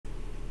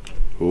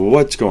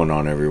What's going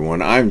on,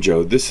 everyone? I'm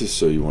Joe. This is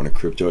So You Want a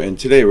Crypto, and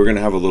today we're going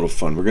to have a little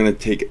fun. We're going to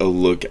take a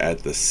look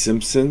at the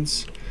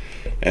Simpsons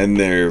and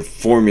their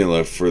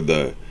formula for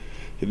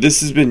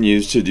this has been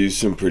used to do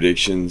some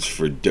predictions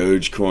for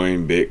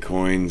Dogecoin,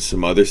 Bitcoin,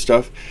 some other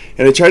stuff.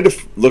 And I tried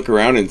to look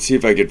around and see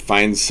if I could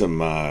find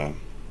some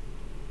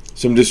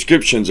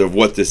descriptions of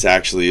what this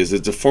actually is.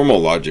 It's a formal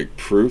logic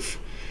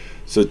proof.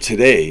 So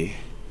today,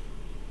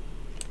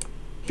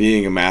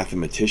 being a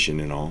mathematician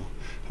and all,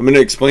 I'm going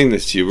to explain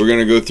this to you. We're going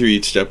to go through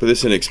each step of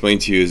this and explain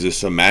to you, is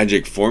this a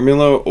magic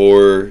formula,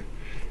 or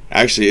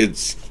actually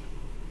it's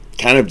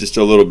kind of just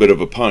a little bit of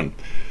a pun.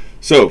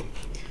 So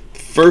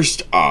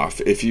first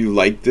off, if you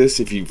like this,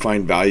 if you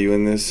find value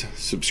in this,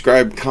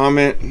 subscribe,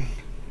 comment,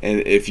 and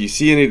if you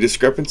see any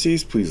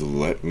discrepancies, please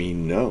let me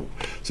know.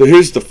 So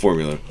here's the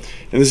formula,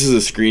 and this is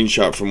a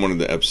screenshot from one of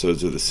the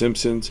episodes of The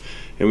Simpsons,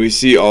 and we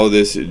see all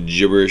this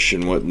gibberish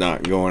and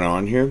whatnot going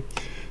on here.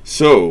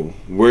 So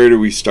where do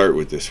we start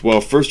with this?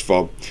 Well, first of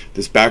all,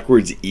 this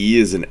backwards E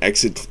is an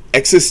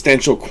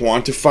existential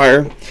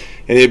quantifier,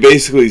 and it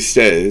basically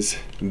says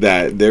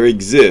that there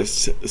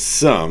exists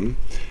some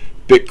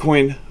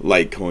Bitcoin,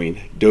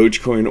 Litecoin,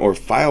 Dogecoin, or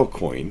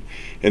Filecoin,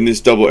 and this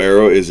double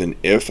arrow is an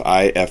if,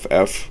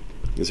 I-F-F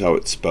is how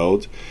it's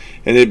spelled,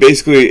 and it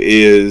basically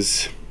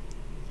is,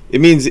 it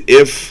means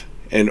if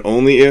and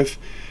only if,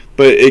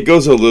 but it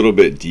goes a little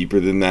bit deeper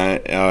than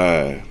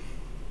that.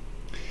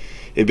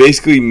 It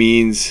basically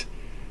means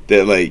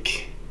that,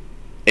 like,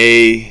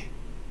 A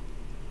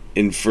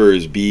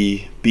infers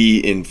B,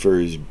 B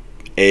infers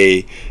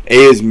A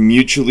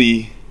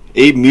mutually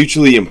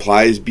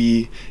implies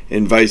B,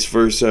 and vice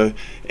versa.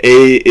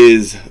 A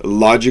is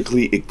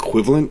logically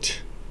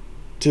equivalent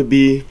to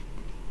B,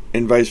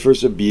 and vice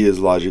versa. B is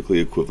logically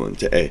equivalent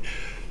to A.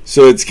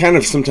 So it's kind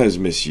of sometimes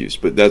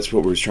misused, but that's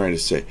what we're trying to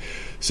say.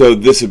 So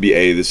this would be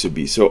A, this would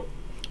be. So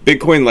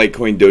Bitcoin,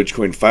 Litecoin,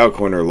 Dogecoin,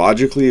 Filecoin are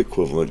logically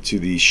equivalent to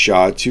the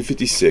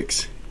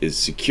SHA-256 is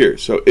secure.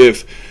 So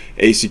if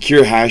a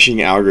secure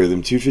hashing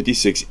algorithm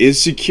 256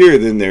 is secure,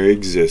 then there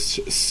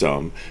exists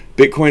some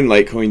Bitcoin,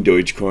 Litecoin,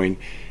 Dogecoin,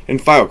 and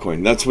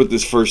Filecoin. That's what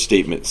this first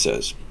statement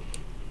says.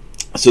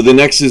 So the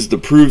next is the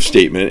prove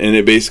statement, and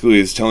it basically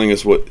is telling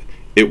us what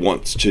it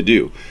wants to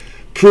do.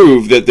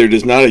 Prove that there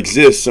does not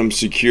exist some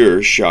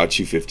secure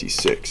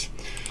SHA-256.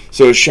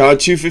 So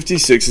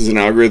SHA-256 is an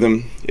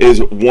algorithm, is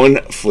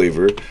one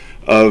flavor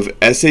of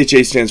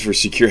SHA, stands for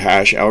Secure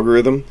Hash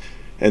Algorithm,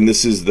 and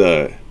this is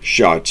the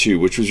SHA-2,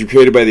 which was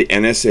created by the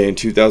NSA in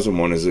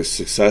 2001 as a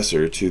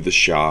successor to the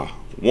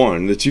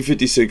SHA-1. The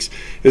 256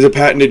 is a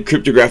patented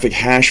cryptographic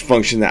hash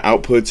function that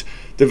outputs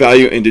the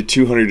value into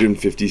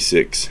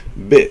 256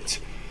 bits.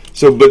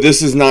 So, but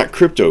this is not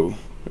crypto,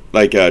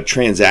 like a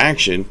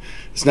transaction.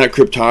 It's not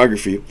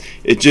cryptography.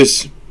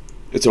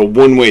 It's a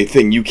one-way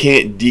thing. You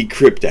can't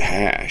decrypt a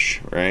hash,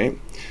 right?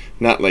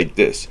 Not like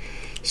this.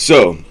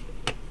 So,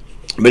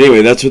 but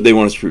anyway, that's what they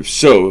want us to prove.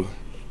 So,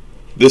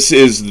 this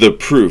is the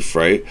proof,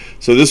 right?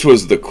 So this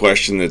was the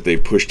question that they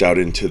pushed out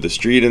into the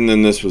street, and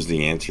then this was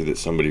the answer that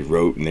somebody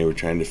wrote, and they were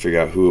trying to figure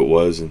out who it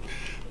was, and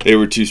they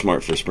were too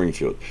smart for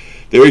Springfield.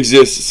 There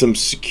exists some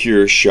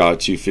secure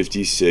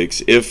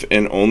SHA-256 if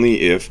and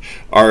only if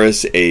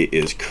RSA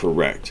is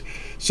correct.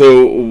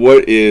 So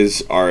what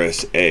is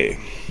RSA?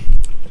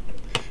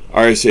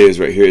 RSA is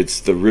right here.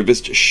 It's the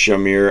Rivest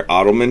Shamir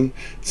Adelman.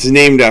 It's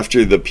named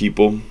after the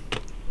people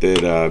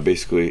that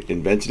basically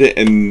invented it,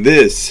 and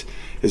this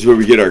is where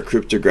we get our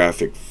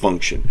cryptographic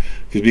function,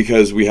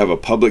 because we have a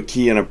public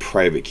key and a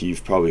private key.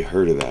 You've probably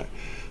heard of that.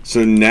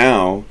 So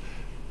now,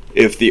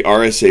 if the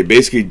RSA,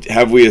 basically,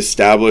 have we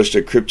established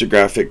a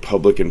cryptographic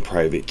public and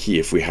private key?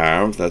 If we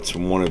have, that's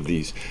one of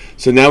these.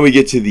 So now we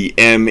get to the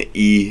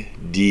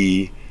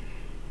MED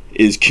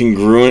is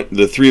congruent.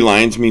 The three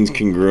lines means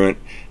congruent.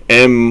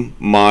 M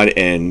mod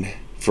n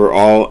for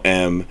all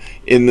M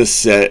in the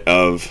set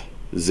of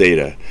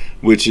zeta,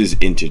 which is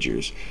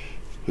integers.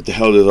 What the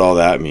hell does all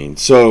that mean?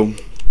 So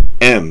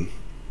M,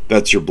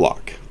 that's your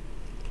block.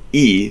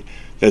 E,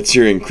 that's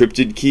your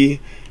encrypted key.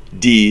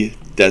 D,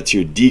 that's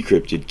your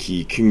decrypted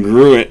key.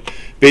 Congruent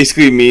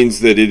basically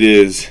means that it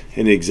is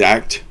an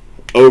exact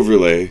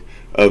overlay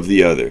of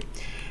the other.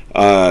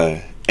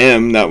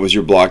 M, that was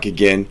your block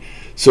again.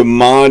 So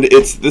mod,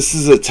 this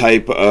is a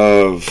type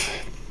of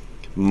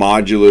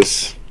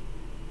modulus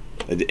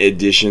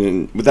addition,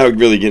 and without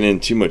really getting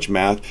into too much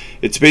math,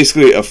 it's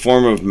basically a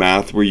form of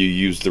math where you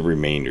use the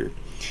remainder.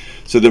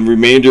 So the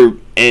remainder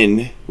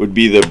n would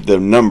be the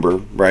number,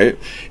 right?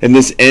 And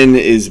this n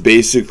is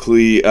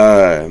basically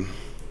the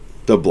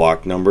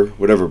block number,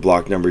 whatever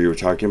block number you were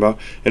talking about.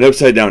 An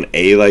upside down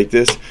A like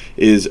this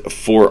is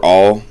for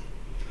all.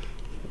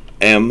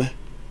 M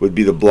would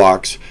be the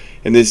blocks,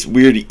 and this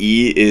weird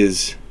E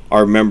is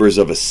our members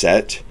of a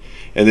set.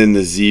 And then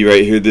the Z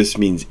right here, this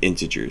means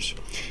integers.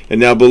 And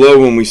now below,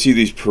 when we see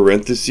these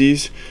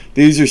parentheses,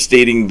 these are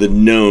stating the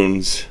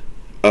knowns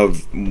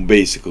of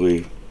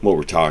basically what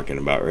we're talking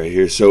about right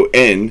here. So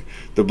N,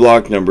 the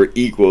block number,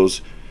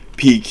 equals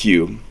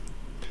PQ.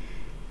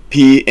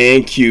 P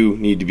and Q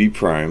need to be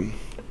prime.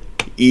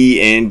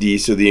 E, and D,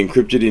 so the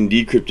encrypted and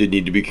decrypted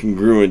need to be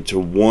congruent to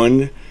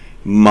 1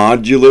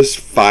 modulus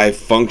 5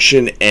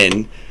 function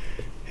n.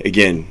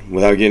 Again,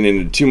 without getting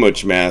into too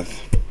much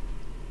math,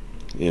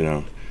 you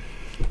know.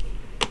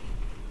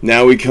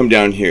 Now we come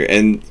down here,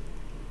 and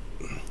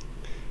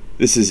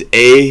this is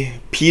a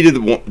p to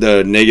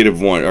the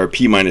negative 1, or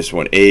p minus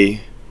 1,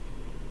 a,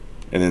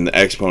 and then the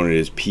exponent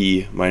is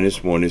p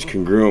minus 1 is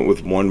congruent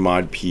with 1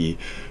 mod p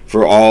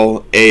for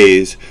all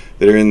a's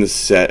that are in the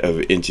set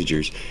of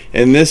integers.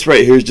 And this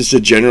right here is just a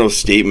general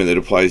statement that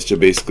applies to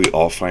basically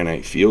all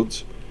finite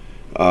fields,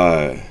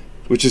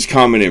 which is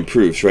common in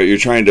proofs, right? You're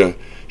trying to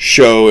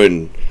show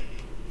and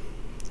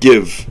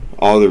give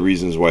all the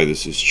reasons why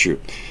this is true.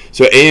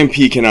 So a and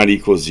p cannot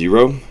equal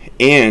 0,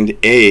 and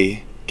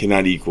a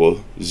cannot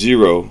equal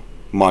 0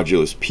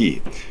 modulus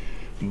p.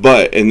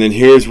 But, and then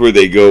here's where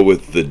they go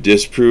with the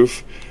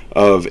disproof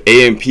of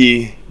a and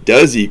p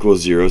does equal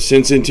 0,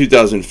 since in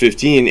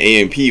 2015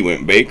 a and p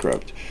went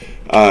bankrupt.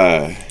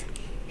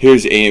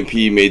 Here's a and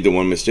p made the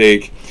one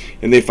mistake,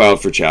 and they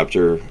filed for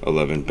Chapter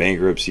 11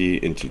 bankruptcy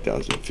in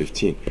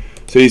 2015.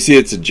 So you see,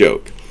 it's a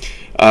joke.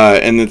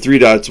 And the 3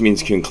 dots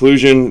means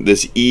conclusion.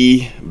 This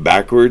E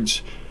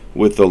backwards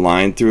with the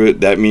line through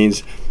it, that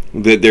means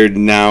that there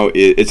now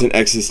it's an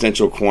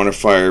existential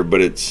quantifier,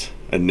 but it's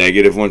a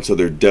negative one, so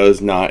there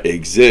does not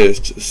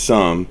exist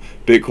some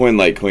Bitcoin,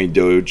 Litecoin,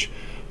 Doge,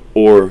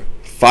 or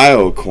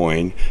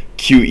Filecoin,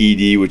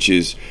 QED, which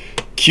is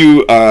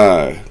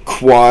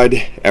quad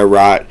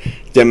erat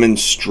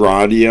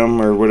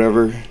demonstratium or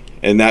whatever,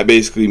 and that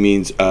basically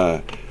means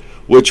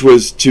which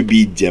was to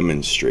be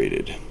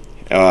demonstrated.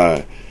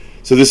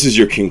 So this is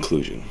your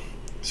conclusion.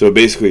 So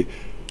basically,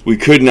 we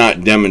could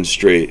not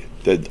demonstrate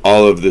that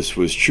all of this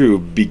was true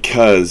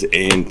because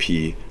A and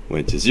P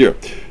went to 0.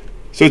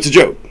 So it's a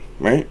joke,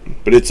 right?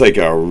 But it's like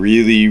a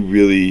really,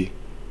 really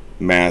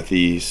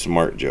mathy,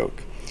 smart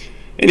joke.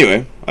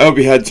 Anyway, I hope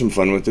you had some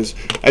fun with this.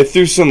 I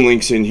threw some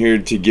links in here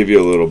to give you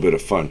a little bit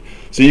of fun.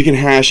 So you can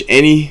hash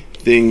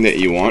anything that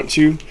you want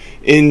to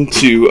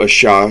into a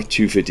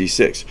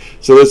SHA-256.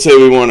 So let's say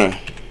we want a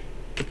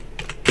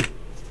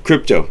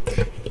crypto.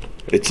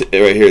 It's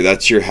right here.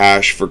 That's your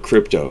hash for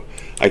crypto.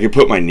 I can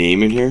put my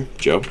name in here,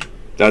 Joe.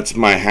 That's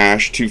my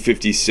hash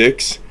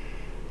 256,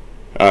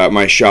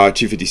 my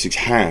SHA-256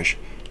 hash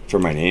for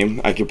my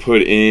name. I can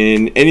put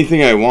in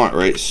anything I want,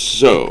 right?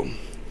 So,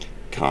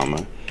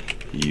 comma,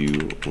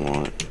 you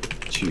want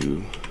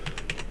to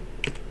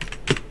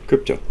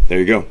crypto. There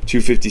you go,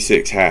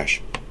 256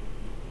 hash.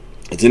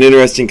 It's an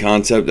interesting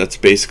concept. That's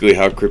basically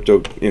how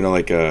crypto, you know,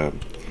 like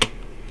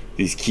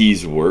these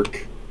keys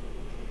work.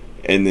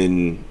 And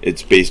then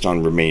it's based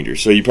on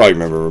remainders. So you probably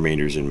remember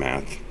remainders in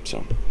math.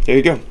 So there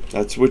you go.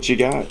 That's what you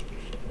got.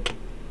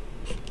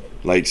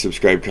 Like,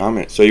 subscribe,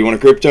 comment. So you want a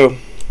crypto?